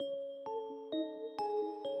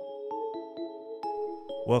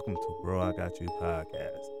Welcome to Bro I Got You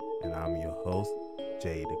podcast, and I'm your host,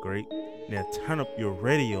 Jay the Great. Now turn up your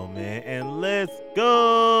radio, man, and let's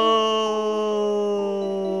go!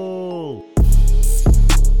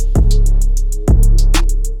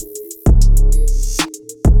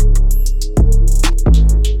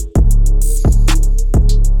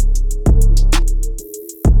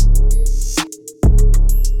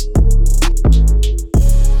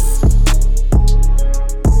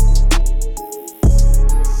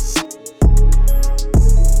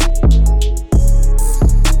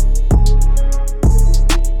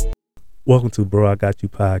 Welcome to Bro I Got You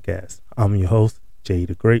podcast. I'm your host, Jay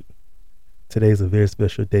the Great. Today is a very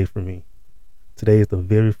special day for me. Today is the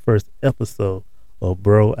very first episode of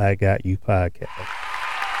Bro I Got You podcast.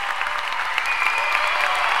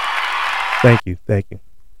 Thank you.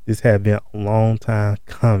 This has been a long time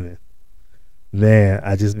coming. Man,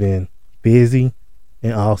 I just been busy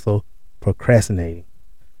and also procrastinating.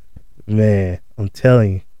 Man, I'm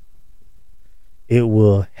telling you, it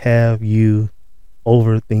will have you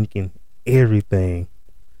overthinking everything.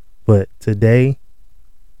 But today,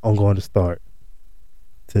 I'm going to start.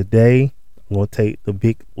 Today, I'm going to take the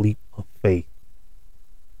big leap of faith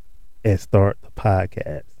and start the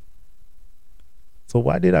podcast. So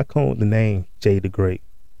why did I come with the name Jay the Great?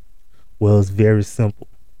 Well, it's very simple.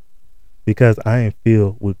 Because I am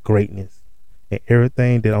filled with greatness. And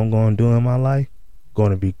everything that I'm going to do in my life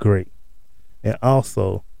going to be great. And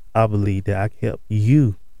also, I believe that I can help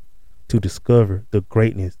you to discover the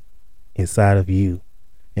greatness inside of you,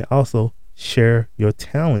 and also share your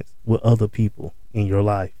talents with other people in your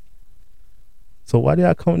life. So why did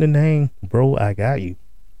I come with the name Bro I Got You?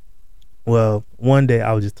 Well, one day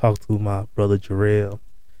I was just talking to my brother Jarrell,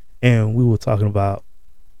 and we were talking about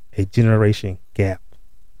a generation gap,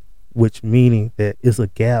 which meaning that it's a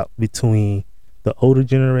gap between the older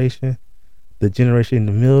generation, the generation in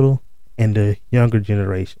the middle, and the younger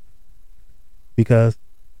generation. Because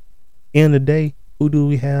in the day, who do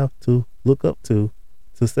we have to look up to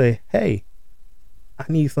say, hey, I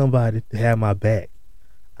need somebody to have my back.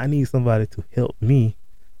 I need somebody to help me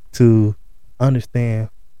to understand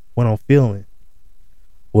what I'm feeling.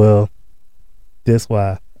 Well, that's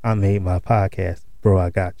why I made my podcast, Bro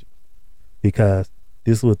I Got You. Because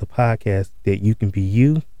this was the podcast that you can be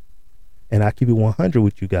you, and I keep it 100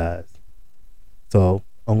 with you guys. So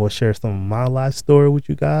I'm going to share some of my life story with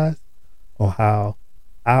you guys on how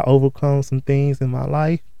I overcome some things in my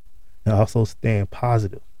life, and also staying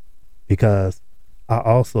positive, because I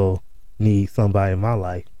also need somebody in my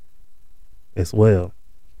life as well.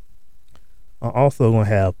 I'm also going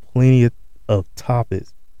to have plenty of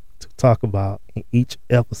topics to talk about in each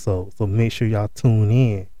episode, so make sure y'all tune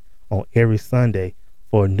in on every Sunday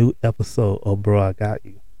for a new episode of Bro I Got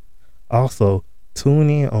You. Also, tune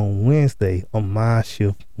in on Wednesday on My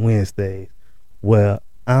Shift Wednesdays, where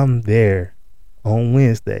I'm there on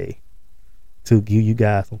Wednesday to give you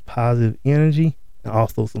guys some positive energy and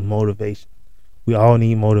also some motivation. We all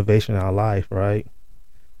need motivation in our life, right?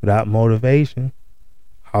 Without motivation,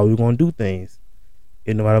 how are we going to do things?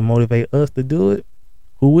 If nobody motivate us to do it,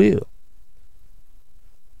 who will?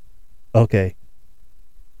 Okay,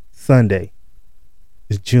 Sunday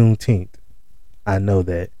is Juneteenth. I know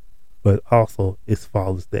that, but also it's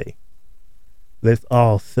Father's Day. Let's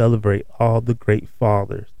all celebrate all the great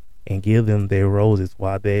fathers and give them their roses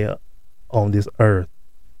while they are on this earth.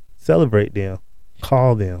 Celebrate them,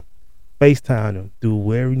 call them, FaceTime them, do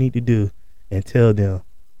whatever you need to do, and tell them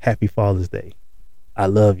Happy Father's Day. I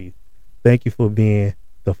love you. Thank you for being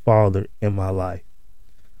the father in my life.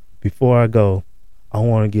 Before I go, I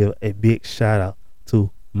want to give a big shout out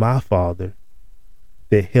to my father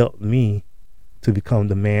that helped me to become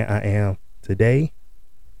the man I am today,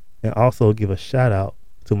 and also give a shout out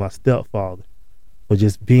to my stepfather for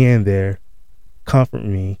just being there, comfort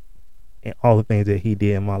me, and all the things that he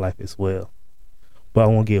did in my life as well. But I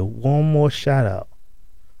want to give one more shout out.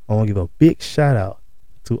 I want to give a big shout out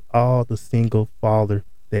to all the single fathers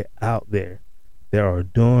that out there that are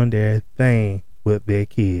doing their thing with their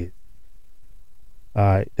kids. All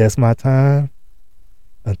right, that's my time.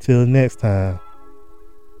 Until next time,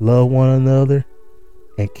 love one another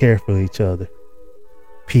and care for each other.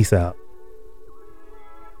 Peace out.